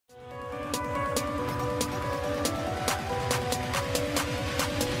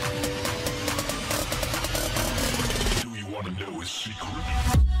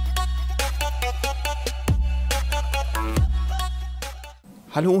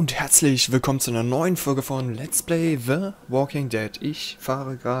Hallo und herzlich willkommen zu einer neuen Folge von Let's Play The Walking Dead. Ich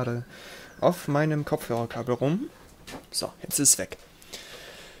fahre gerade auf meinem Kopfhörerkabel rum. So, jetzt ist es weg.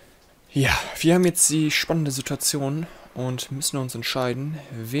 Ja, wir haben jetzt die spannende Situation und müssen uns entscheiden,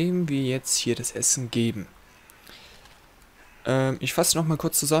 wem wir jetzt hier das Essen geben. Ich fasse nochmal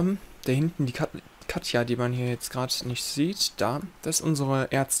kurz zusammen. Da hinten die Katja, die man hier jetzt gerade nicht sieht, das ist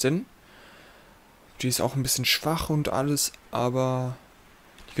unsere Ärztin. Die ist auch ein bisschen schwach und alles, aber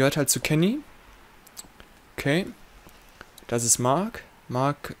die gehört halt zu Kenny. Okay. Das ist Mark.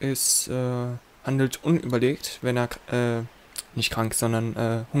 Mark ist, handelt unüberlegt, wenn er, nicht krank,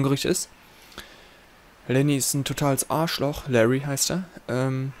 sondern, hungrig ist. Lenny ist ein totales Arschloch. Larry heißt er.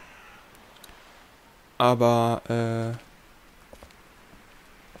 Aber,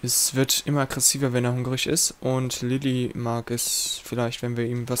 es wird immer aggressiver, wenn er hungrig ist. Und Lilly mag es vielleicht, wenn wir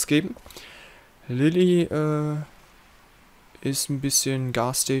ihm was geben. Lilly, ist ein bisschen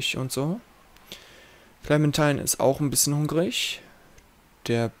garstig und so. Clementine ist auch ein bisschen hungrig.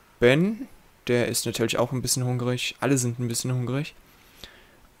 Der Ben, der ist natürlich auch ein bisschen hungrig. Alle sind ein bisschen hungrig.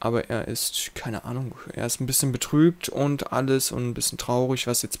 Aber er ist, keine Ahnung, er ist ein bisschen betrübt und alles und ein bisschen traurig,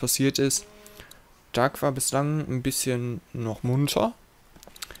 was jetzt passiert ist. Doug war bislang ein bisschen noch munter.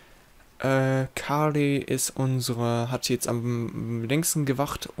 Carly ist hat jetzt am längsten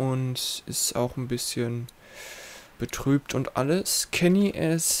gewacht und ist auch ein bisschen betrübt und alles. Kenny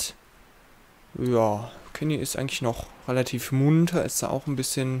ist eigentlich noch relativ munter, ist da auch ein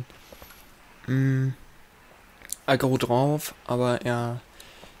bisschen aggro drauf, aber er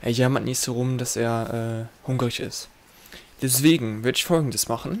jammert nicht so rum, dass er hungrig ist. Deswegen würde ich Folgendes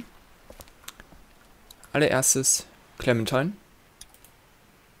machen. Allererstes Clementine.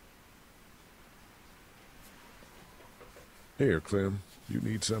 Here, Clem. You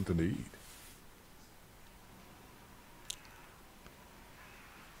need something to eat.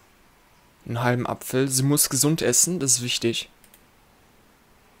 Einen halben Apfel. Sie muss gesund essen, das ist wichtig.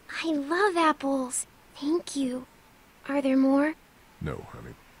 I love apples. Thank you. Are there more? No,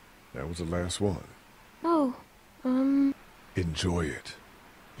 honey. That was the last one. Oh, Enjoy it.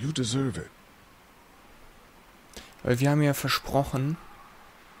 You deserve it. Weil wir haben ja versprochen,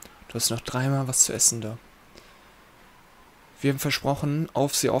 du hast noch dreimal was zu essen da. Wir haben versprochen,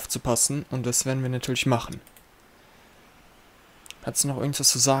 auf sie aufzupassen und das werden wir natürlich machen. Hat sie noch irgendwas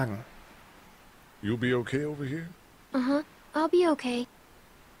zu sagen? You'll be okay over here? uh-huh. I'll be okay.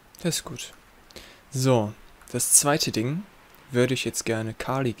 Das ist gut. So, das zweite Ding würde ich jetzt gerne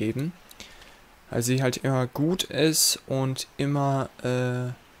Carly geben. Weil sie halt immer gut ist und immer,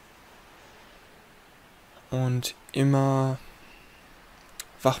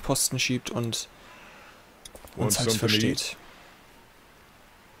 Wachposten schiebt und uns halt versteht.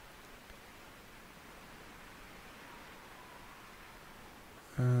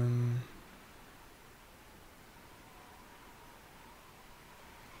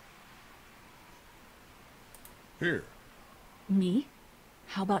 Here. Me?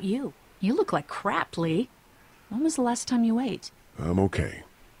 How about you? You look like crap, Lee. When was the last time you ate? I'm okay.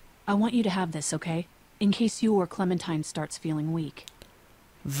 I want you to have this, okay? In case you or Clementine starts feeling weak.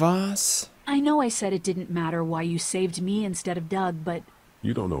 Was? I know I said it didn't matter why you saved me instead of Doug, but...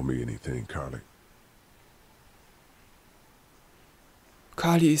 You don't owe me anything, Carly.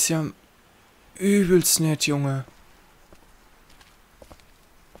 Carly ist ja übelst nett, Junge.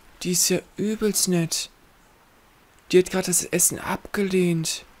 Die ist ja übelst nett. Die hat gerade das Essen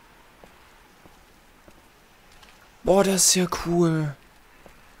abgelehnt. Boah, das ist ja cool.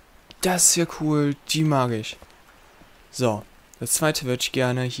 Das ist ja cool. Die mag ich. So, das zweite würde ich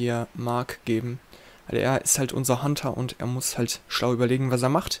gerne hier Mark geben. Weil er ist halt unser Hunter und er muss halt schlau überlegen, was er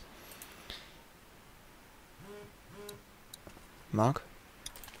macht. Mark,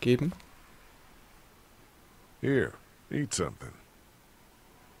 geben. Here, eat something.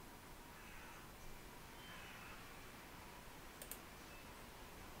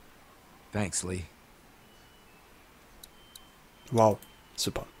 Thanks, Lee. Wow,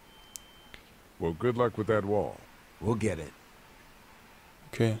 super. Well, good luck with that wall. We'll get it.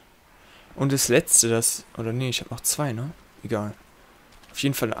 Okay. Und das letzte, oder nee, ich habe noch zwei, ne? Egal. Auf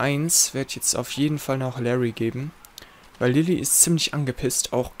jeden Fall eins werde ich jetzt auf jeden Fall noch Larry geben. Weil Lilly ist ziemlich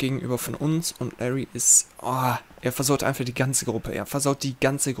angepisst, auch gegenüber von uns. Und Larry ist, er versaut einfach die ganze Gruppe. Er versaut die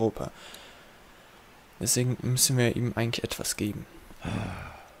ganze Gruppe. Deswegen müssen wir ihm eigentlich etwas geben.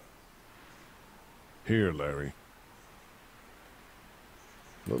 Here, Larry.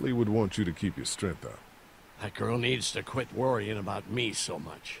 Lily would want you to keep your strength up. That girl needs to quit worrying about me so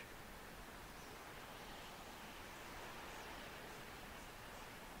much.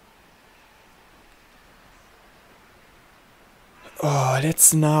 Oh,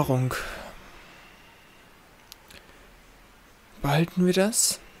 letzte Nahrung. Behalten wir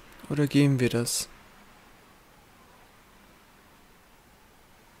das? Oder geben wir das?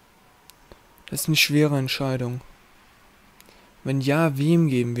 Das ist eine schwere Entscheidung. Wenn ja, wem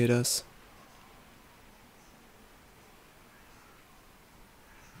geben wir das?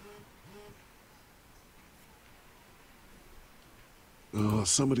 Oh,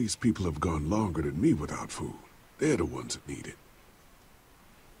 some of these people have gone longer than me without food. They're the ones that need it.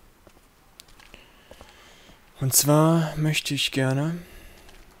 Und zwar möchte ich gerne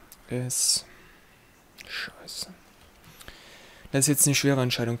es... Scheiße. Das ist jetzt eine schwere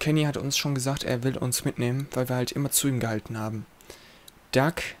Entscheidung. Kenny hat uns schon gesagt, er will uns mitnehmen, weil wir halt immer zu ihm gehalten haben.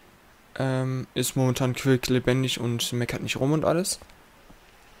 Duck ist momentan quicklebendig und meckert nicht rum und alles.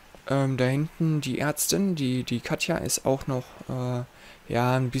 Da hinten die Ärztin, die Katja, ist auch noch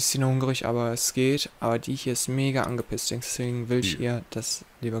ja, ein bisschen hungrig, aber es geht. Aber die hier ist mega angepisst, deswegen will ich ihr das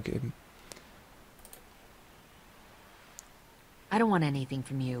lieber geben. I don't want anything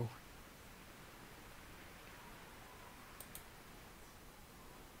from you.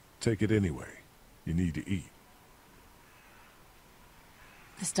 Take it anyway. You need to eat.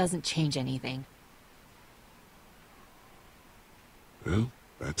 This doesn't change anything. Well,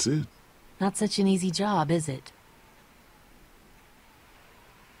 that's it. Not such an easy job, is it?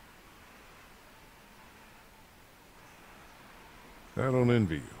 I don't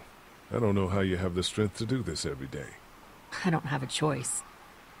envy you. I don't know how you have the strength to do this every day. I don't have a choice.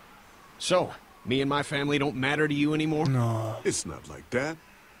 So, me and my family don't matter to you anymore? No. It's not like that.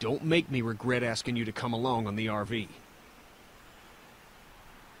 Don't make me regret asking you to come along on the RV.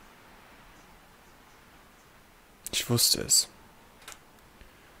 Ich wusste es.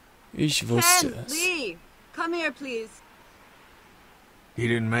 Ich wusste es. Lee, come here, please. He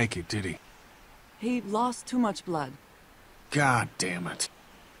didn't make it, did he? He lost too much blood. God damn it.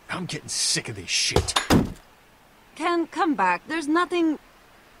 I'm getting sick of this shit. Ken, come back. There's nothing...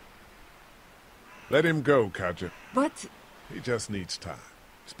 Let him go, Katja. But He just needs time.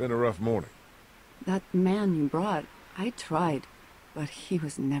 It's been a rough morning. that man you brought, I tried, but he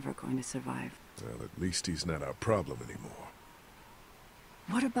was never going to survive. Well, at least he's not our problem anymore.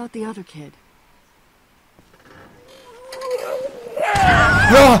 What about the other kid?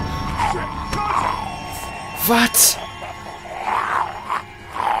 Ja! Was?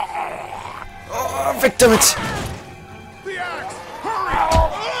 Oh, weg damit!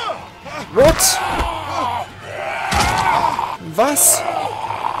 What? Was?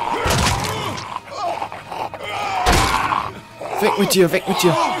 Weg mit dir, weg mit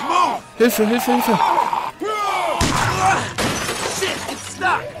dir! Hilfe, Hilfe, Hilfe!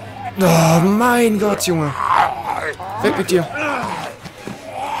 Oh, mein Gott, Junge! Weg mit dir!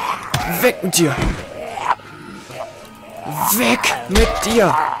 Weg mit dir! Weg mit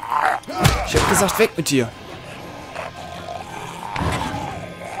dir! Ich hab gesagt, weg mit dir!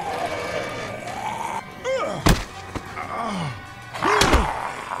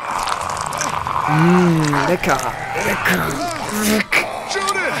 Lecker! Lecker! Weg!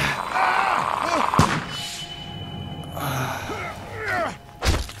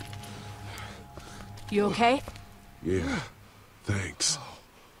 You okay? Yeah, thanks.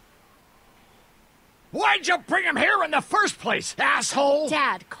 Why'd you bring him here in the first place, asshole?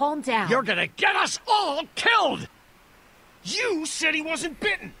 Dad, calm down. You're gonna get us all killed! You said he wasn't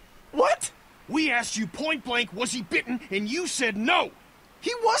bitten! What? We asked you point blank, was he bitten, and you said no!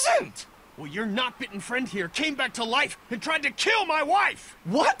 He wasn't! Well, your not bitten friend here came back to life and tried to kill my wife!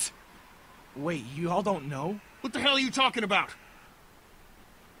 What? Wait, you all don't know? What the hell are you talking about?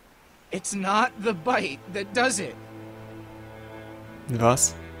 It's not the bite that does it.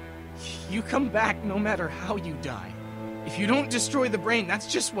 Was? You come back no matter how you die. If you don't destroy the brain,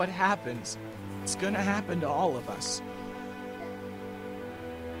 that's just what happens. It's gonna happen to all of us.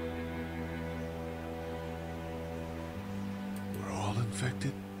 We're all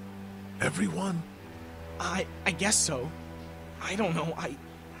infected? Everyone? I guess so. I don't know.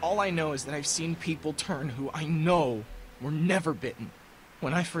 All I know is that I've seen people turn who I know were never bitten.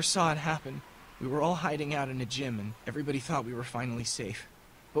 When I first saw it happen, we were all hiding out in a gym and everybody thought we were finally safe.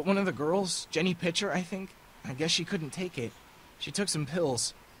 But one of the girls, Jenny Pitcher, I think, I guess she couldn't take it. She took some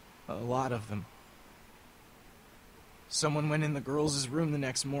pills. A lot of them. Someone went in the girls' room the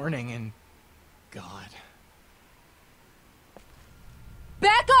next morning and... God.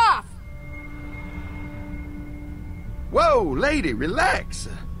 Back off! Whoa, lady, relax.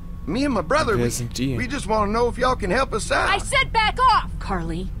 Me and my brother, Wer sind die? we just want to know if y'all can help us out. I said back off!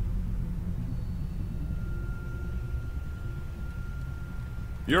 Carly,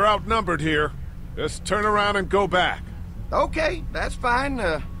 You're outnumbered here. Just turn around and go back. Okay, that's fine.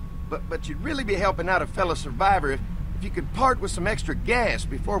 But you'd really be helping out a fellow survivor if you could part with some extra gas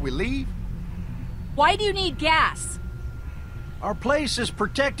before we leave. Why do you need gas? Our place is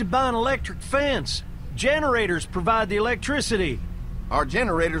protected by an electric fence. Generators provide the electricity. Our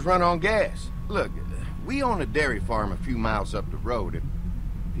generators run on gas. Look, we own a dairy farm a few miles up the road. If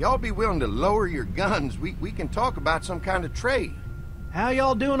y'all be willing to lower your guns, we can talk about some kind of trade. How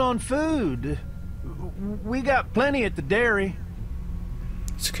y'all doing on food? We got plenty at the dairy.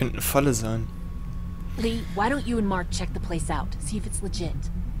 Es könnte eine Falle sein. Lee, why don't you and Mark check the place out, see if it's legit?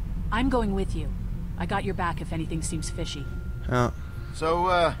 I'm going with you. I got your back if anything seems fishy. Ja. So,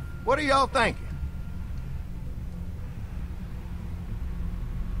 what are y'all thinking?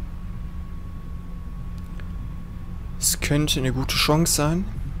 Es könnte eine gute Chance sein,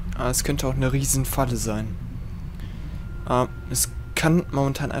 aber es könnte auch eine Riesenfalle sein. Es kann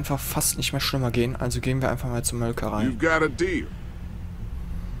momentan einfach fast nicht mehr schlimmer gehen, also gehen wir einfach mal zur Molkerei. You've got a deal.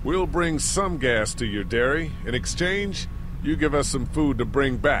 We'll bring some gas to your dairy. In exchange, you give us some food to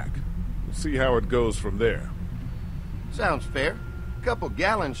bring back. We'll see how it goes from there. Sounds fair. A couple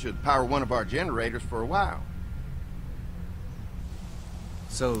gallons should power one of our generators for a while.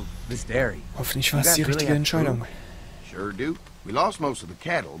 So, this dairy. Hoffentlich war es die richtige Entscheidung. Sure do. We lost most of the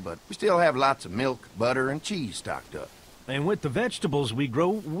cattle, but we still have lots of milk, butter, and cheese stocked up. And with the vegetables we grow,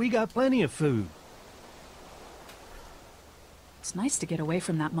 we got plenty of food. It's nice to get away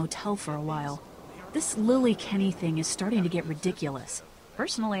from that motel for a while. This Lily Kenny thing is starting to get ridiculous.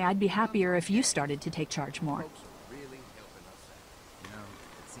 Personally, I'd be happier if you started to take charge more.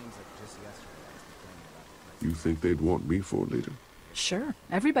 You think they'd want me for a leader? Sure,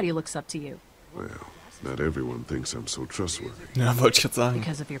 everybody looks up to you. Well, not everyone thinks I'm so trustworthy. Ja, wollte ich gerade sagen.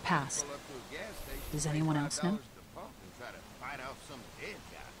 Because of your past. Does anyone else know?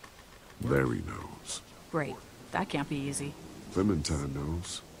 Larry knows. Great. That can't be easy. Clementine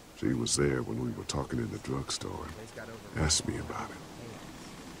knows. She was there when we were talking in the drugstore and asked me about it.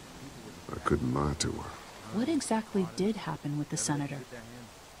 I couldn't lie to her. What exactly did happen with the senator?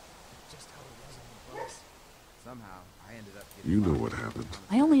 You know what happened.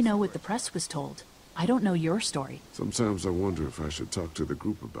 I only know what the press was told. I don't know your story. Sometimes I wonder if I should talk to the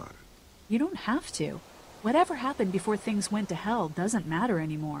group about it. You don't have to. Whatever happened before things went to hell doesn't matter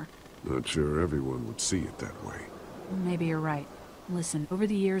anymore. Not sure everyone would see it that way. Maybe you're right. Listen, over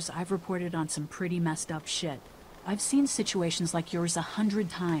the years, I've reported on some pretty messed up shit. I've seen situations like yours 100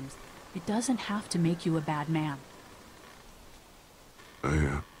 times. It doesn't have to make you a bad man.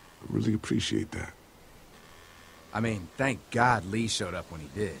 I really appreciate that. I mean, thank God Lee showed up when he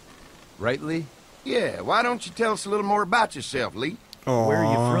did. Right, Lee? Yeah, why don't you tell us a little more about yourself, Lee? Oh. Where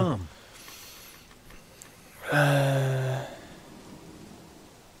are you from?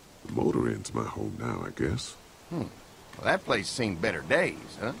 The motor inn's my home now, I guess. Well, that place seen better days,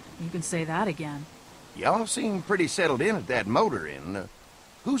 huh? You can say that again. Y'all seem pretty settled in at that motor inn.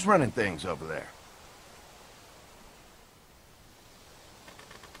 Who's running things over there?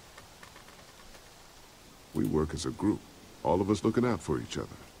 We work as a group, all of us looking out for each other.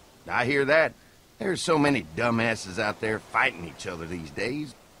 I hear that. There's so many dumbasses out there fighting each other these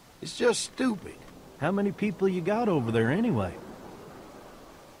days. It's just stupid. How many people you got over there anyway?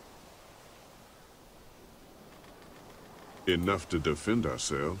 Enough to defend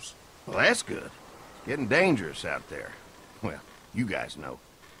ourselves. Well, that's good. It's getting dangerous out there. Well, you guys know.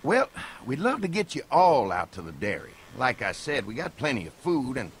 Well, we'd love to get you all out to the dairy. Like I said, we got plenty of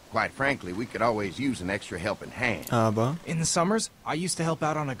food, and quite frankly, we could always use an extra helping hand. Aber In the summers, I used to help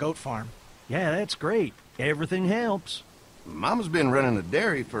out on a goat farm. Yeah, that's great. Everything helps. Mama's been running the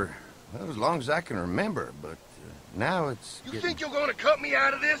dairy for, well, as long as I can remember, but now it's You think you're gonna cut me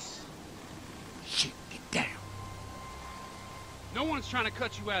out of this? Shit, get down. No one's trying to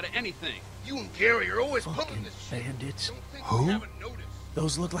cut you out of anything. You and Gary are always pulling Fucking this shit. bandits. Don't think Who? we haven't noticed.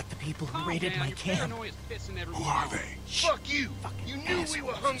 Those look like the people who Calm raided down, my your camp. paranoia's pissing everyone Who are off. they? Fuck you. You knew we assholes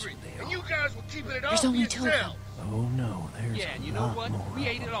were hungry, is what they and are. you guys were keeping it There's all only for two of them. yourself. Oh no, there's Yeah, and a you know lot what? more We of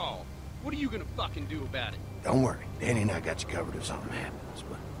ate it them. all. What are you gonna fucking do about it? Don't worry, Danny and I got you covered if something happens,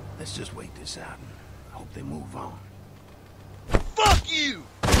 but let's just wait this out and hope they move on. Fuck you.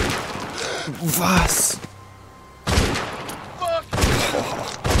 was? Fuck you.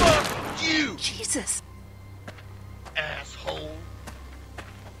 Fuck you, Jesus! asshole.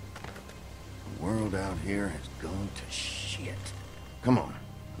 The world out here has gone to shit. Come on,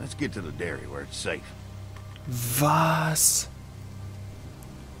 let's get to the dairy where it's safe. Was?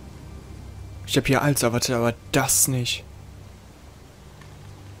 Ich habe hier alles erwartet, aber das nicht.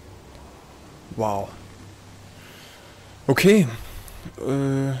 Wow. Okay.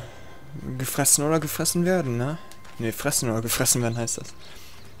 Gefressen oder gefressen werden, ne? Ne, fressen oder gefressen werden heißt das.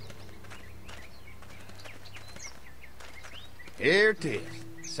 Here it is.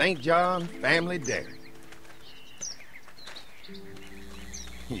 St. John Family Dairy.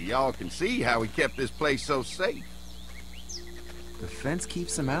 Y'all can see how we kept this place so safe. The fence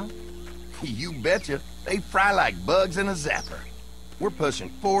keeps them out? You betcha. They fry like bugs in a zapper. We're pushing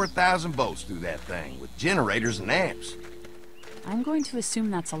 4,000 volts through that thing with generators and amps. I'm going to assume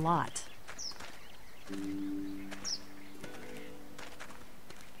that's a lot.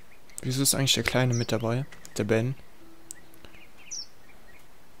 Wieso ist eigentlich der Kleine mit dabei? Der Ben?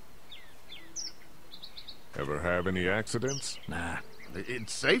 Ever have any accidents? Nah.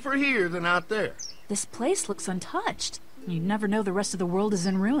 It's safer here than out there. This place looks untouched. You'd never know the rest of the world is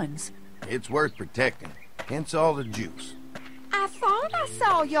in ruins. It's worth protecting. Hence all the juice. I thought I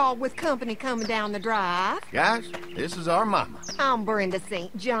saw y'all with company coming down the drive. Guys, this is our mama. I'm Brenda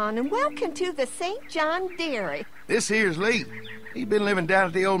St. John, and welcome to the St. John Dairy. This here's Lee. He's been living down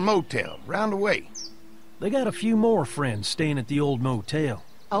at the old motel, round the way. They got a few more friends staying at the old motel.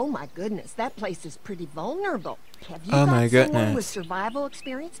 Oh my goodness, that place is pretty vulnerable. Have you Oh my got someone goodness. with survival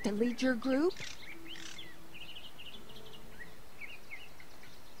experience to lead your group?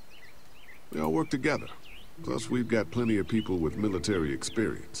 We all work together. Plus, we've got plenty of people with military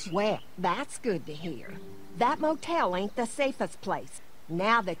experience. Well, that's good to hear. That motel ain't the safest place.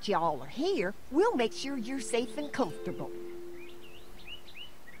 Now that y'all are here, we'll make sure you're safe and comfortable.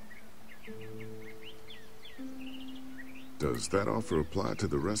 Does that offer apply to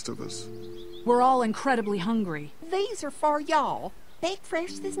the rest of us? We're all incredibly hungry. These are for y'all. Baked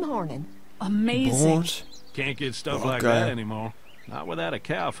fresh this morning. Amazing. Brot. Can't get stuff Oh, like geil. that anymore. Not without a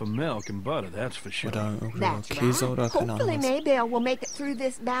cow for milk and butter, that's for sure. Oder irgendwie That's Käse right. oder keine Hopefully Ahnung was. Maybelle will make it through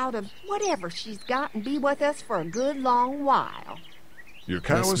this bout of whatever she's got and be with us for a good long while. Your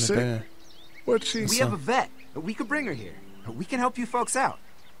cow Wer is ist sick? Mabel? What's she? We have a vet. We could bring her here. We can help you folks out.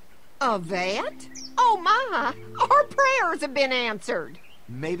 A vet? Oh my! Our prayers have been answered.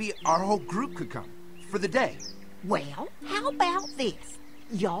 Maybe our whole group could come. For the day. Well, how about this?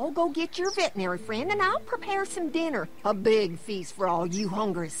 Y'all go get your veterinary friend and I'll prepare some dinner. A big feast for all you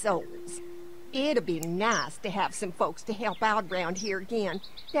hungry souls. It'd be nice to have some folks to help out around here again.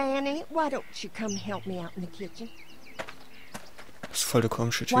 Danny, why don't you come help me out in the kitchen? Das ist voll der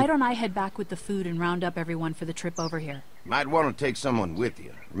komische Why Typ. don't I head back with the food and round up everyone for the trip over here? Might want to take someone with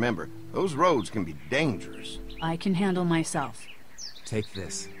you. Remember, those roads can be dangerous. I can handle myself. Take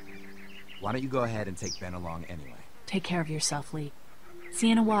this. Why don't you go ahead and take Ben along anyway? Take care of yourself, Lee. See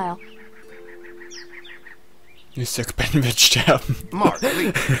you in a while. Ich sag, Ben wird sterben. Mark,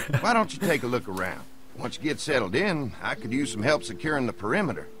 Lee, why don't you take a look around? Once you get settled in, I could use some help securing the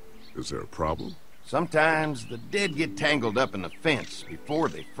perimeter. Is there a problem? Sometimes the dead get tangled up in the fence before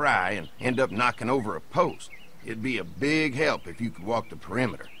they fry and end up knocking over a post. It'd be a big help if you could walk the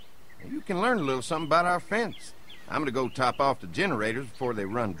perimeter. You can learn a little something about our fence. I'm gonna go top off the generators before they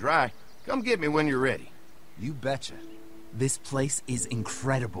run dry. Come get me when you're ready. You betcha. This place is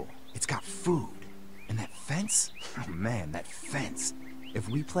incredible. It's got food. And that fence? Oh man, that fence. If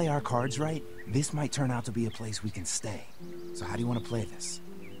we play our cards right, this might turn out to be a place we can stay. So how do you want to play this?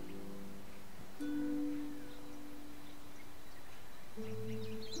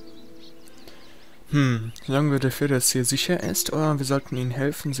 Sorgen wir dafür, dass hier sicher ist, oder wir sollten ihnen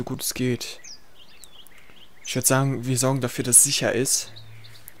helfen, so gut es geht. Ich würde sagen, wir sorgen dafür, dass es sicher ist.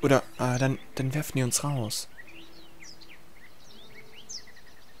 Oder, dann werfen die uns raus.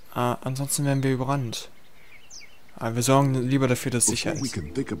 Ansonsten werden wir überrannt. Wir sorgen lieber dafür, dass es sicher Before we ist.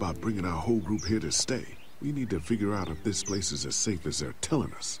 can think about bringing our whole group here to stay, we need to figure out if this place is as safe as they're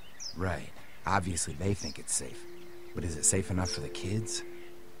telling us. Right. Obviously they think it's safe. But is it safe enough for the kids?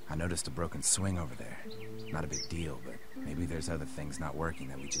 I noticed a broken swing over there. Not a big deal, but maybe there's other things not working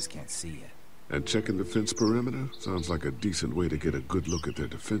that we just can't see yet. And checking the fence perimeter sounds like a decent way to get a good look at their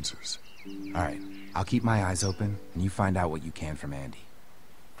defenses. All right. I'll keep my eyes open, and you find out what you can from Andy.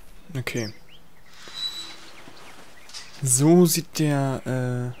 Okay. So sieht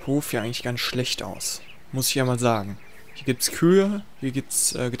der Hof ja eigentlich ganz schlecht aus. Muss ich ja mal sagen. Hier gibt's Kühe, hier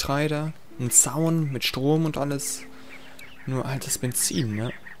gibt's Getreide, einen Zaun mit Strom und alles. Nur halt das Benzin,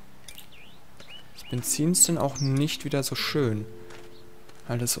 ne? Das Benzin ist dann auch nicht wieder so schön.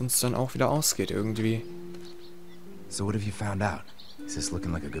 Weil es uns dann auch wieder ausgeht irgendwie. So what have you found out? Is this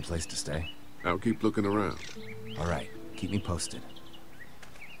looking like a good place to stay? I'll keep looking around. All right. Keep me posted.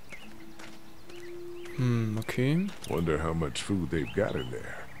 Okay. Wonder how much food they've got in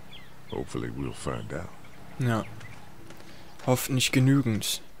there. Hopefully we'll find out. Ja. Hoffentlich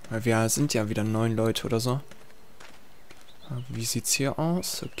genügend. Weil wir sind ja wieder 9 Leute oder so. Wie sieht's hier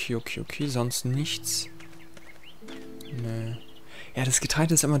aus? Okay. Sonst nichts. Nee. Ja, das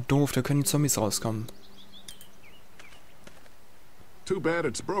Getreide ist immer doof, da können die Zombies rauskommen. Too bad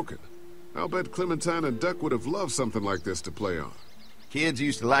it's broken. I'll bet Clementine and Duck would have loved something like this to play on. Kids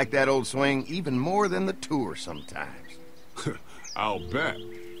used to like that old swing even more than the tour sometimes. I'll bet.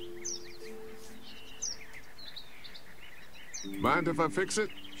 Mind if I fix it?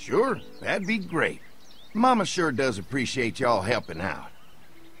 Sure, that'd be great. Mama sure does appreciate y'all helping out.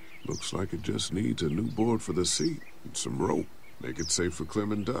 Looks like it just needs a new board for the seat and some rope. Make it safe for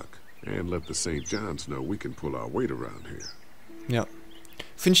Clem and Duck. And let the St. John's know we can pull our weight around here. Ja.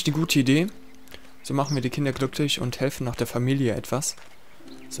 Finde ich eine gute Idee. So machen wir die Kinder glücklich und helfen noch der Familie etwas.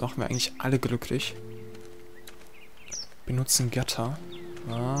 So machen wir eigentlich alle glücklich. Benutzen Gatter.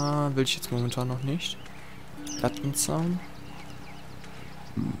 Will ich jetzt momentan noch nicht. Lattenzaun.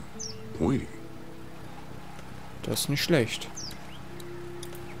 Ui. Das ist nicht schlecht.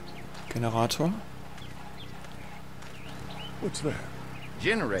 Generator. What's that?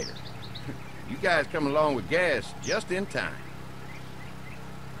 Generator. You guys come along with gas just in time.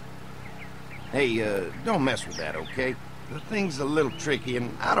 Hey, don't mess with that, okay? The thing's a little tricky,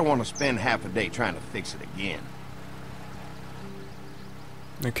 and I don't want to spend half a day trying to fix it again.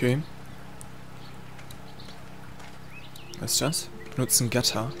 Okay. Was ist das? Benutzen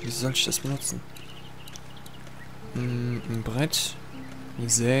Gatter. Wie soll ich das benutzen? Ein Brett. Eine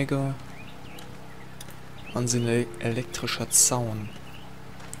Säge. Und ein elektrischer Zaun.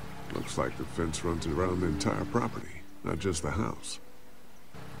 Looks like the fence runs around the entire property, not just the house.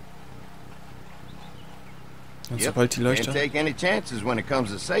 Und sobald die Leuchte... Can't take any chances when it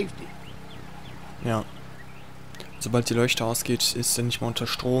comes to safety. Ja. Sobald die Leuchte ausgeht, ist er nicht mehr unter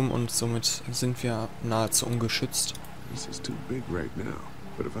Strom und somit sind wir nahezu ungeschützt. This is too big right now,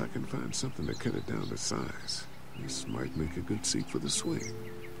 but if I can find something to cut it down to size, this might make a good seat for the swing.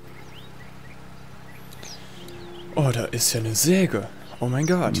 Oh, da ist ja eine Säge. Oh mein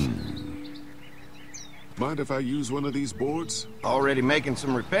Gott. Mind if I use one of these boards? Already making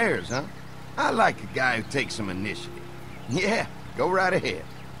some repairs, huh? I like a guy who takes some initiative. Yeah, go right ahead.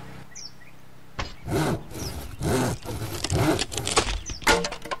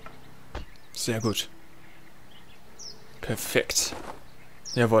 Sehr gut. Perfekt.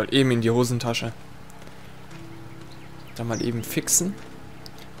 Jawohl, eben in die Hosentasche. Dann mal eben fixen.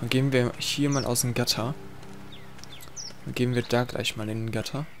 Dann gehen wir hier mal aus dem Gatter. Dann gehen wir da gleich mal in den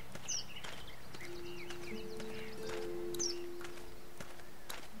Gatter.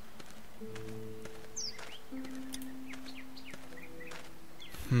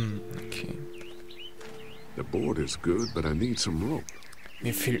 Okay. The board is good, but I need some rope.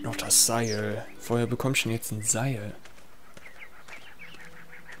 Mir fehlt noch das Seil. Vorher bekomme ich schon jetzt ein Seil.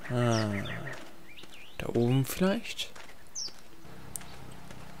 Da oben vielleicht?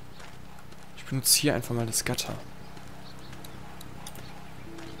 Ich benutze hier einfach mal das Gatter.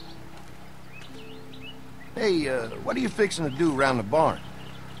 Hey, what are you fixing to do around the barn?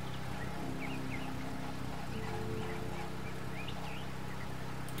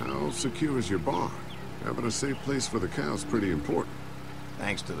 How secure is your barn? Having a safe place for the cows pretty important.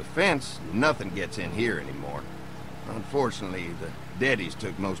 Thanks to the fence, nothing gets in here anymore. Unfortunately, the Daddies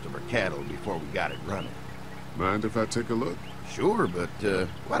took most of our cattle before we got it running. Mind if I take a look? Sure, but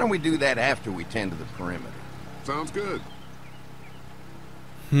why don't we do that after we tend to the perimeter? Sounds good.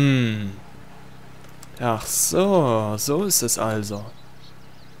 Ach so, so ist es also.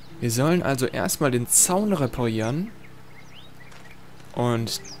 Wir sollen also erstmal den Zaun reparieren.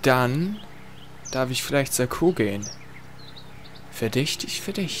 Und dann darf ich vielleicht zur Kuh gehen. Verdächtig,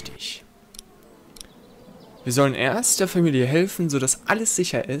 verdächtig. Wir sollen erst der Familie helfen, sodass alles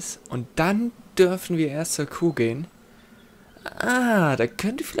sicher ist. Und dann dürfen wir erst zur Kuh gehen. Ah, da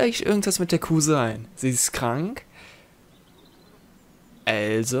könnte vielleicht irgendwas mit der Kuh sein. Sie ist krank.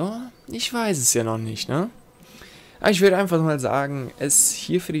 Also, ich weiß es ja noch nicht, ne? Aber ich würde einfach mal sagen, es ist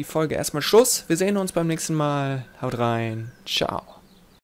hier für die Folge erstmal Schluss. Wir sehen uns beim nächsten Mal. Haut rein. Ciao.